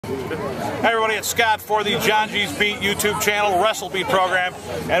Hey everybody, it's Scott for the JohngysBeat YouTube channel, WrestleBeat program,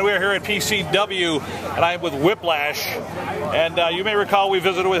 and we are here at PCW, and I'm with Whiplash. And you may recall we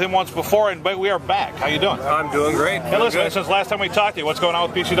visited with him once before, but we are back. How you doing? I'm doing great. Hey, listen, since last time we talked to you, what's going on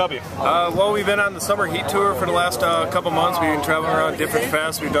with PCW? Well, we've been on the summer heat tour for the last couple months. We've been traveling around different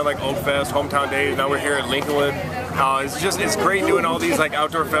fests. We've done like Oak Fest, Hometown Days. Now we're here at Lincolnwood. It's great doing all these like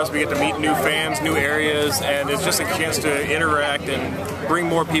outdoor fests. We get to meet new fans, new areas, and it's just a chance to interact and bring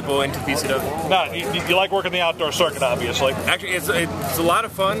more people into PCW. Now, you like working the outdoor circuit, obviously. Actually, it's a lot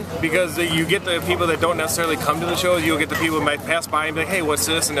of fun because you get the people that don't necessarily come to the shows. You'll get the people who might pass by and be like, hey, what's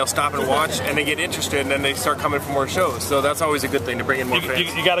this? And they'll stop and watch, and they get interested, and then they start coming for more shows. So that's always a good thing to bring in more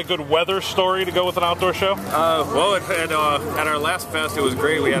fans. You got a good weather story to go with an outdoor show? Well, at our last fest, it was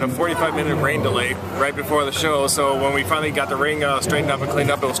great. We had a 45-minute rain delay right before the show, so when we finally got the ring straightened up and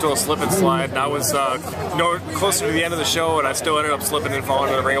cleaned up, it was still a slip and slide. And I was closer to the end of the show, and I still ended up slipping and falling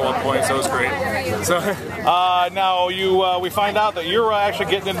into the ring at one point, so it was great. So now we find out that you're actually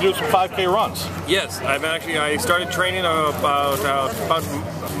getting into do some 5K runs. Yes, I started training about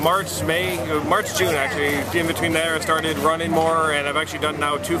March, June actually. In between there, I started running more, and I've actually done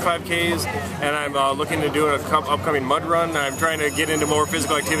now 2 5Ks, and I'm looking to do an upcoming mud run. I'm trying to get into more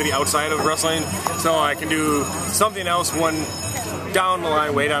physical activity outside of wrestling, so I can do something else when down the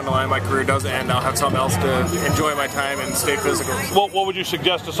line, way down the line, my career does end. I'll have something else to enjoy my time and stay physical. What would you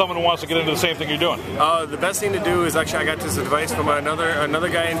suggest to someone who wants to get into the same thing you're doing? The best thing to do is actually, I got this advice from another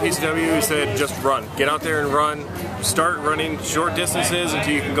guy in PCW who said, just run. Get out there and run. Start running short distances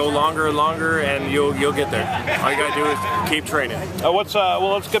until you can go longer and longer, and you'll get there. All you gotta do is keep training. Well, let's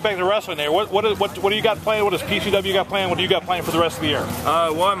get back to wrestling there. What do you got planned? What does PCW got planned? What do you got planned for the rest of the year?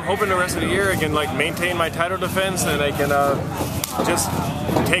 Well, I'm hoping the rest of the year I can maintain my title defense, and I can just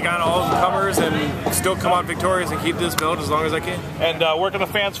take on all the comers and still come out victorious and keep this belt as long as I can. And where can the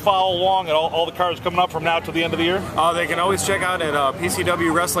fans follow along at all the cards coming up from now to the end of the year? They can always check out at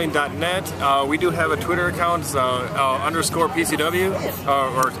PCWWrestling.net. We do have a Twitter account, _PCW,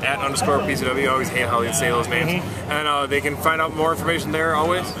 or at _PCW. I always hate how they say those names. And they can find out more information there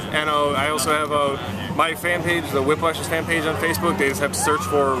always. And I also have my fan page, the Whiplash's fan page on Facebook. They just have to search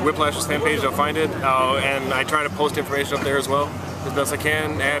for Whiplash's fan page, they'll find it. And I try to post information up there as well, as best I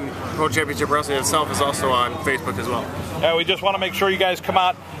can, and Pro Championship Wrestling itself is also on Facebook as well. We just want to make sure you guys come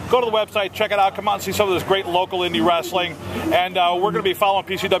out, go to the website, check it out, come out and see some of this great local indie wrestling, and we're going to be following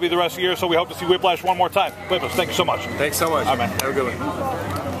PCW the rest of the year, so we hope to see Whiplash one more time. Whiplash, thank you so much. Thanks so much. All right, man. Have a good one.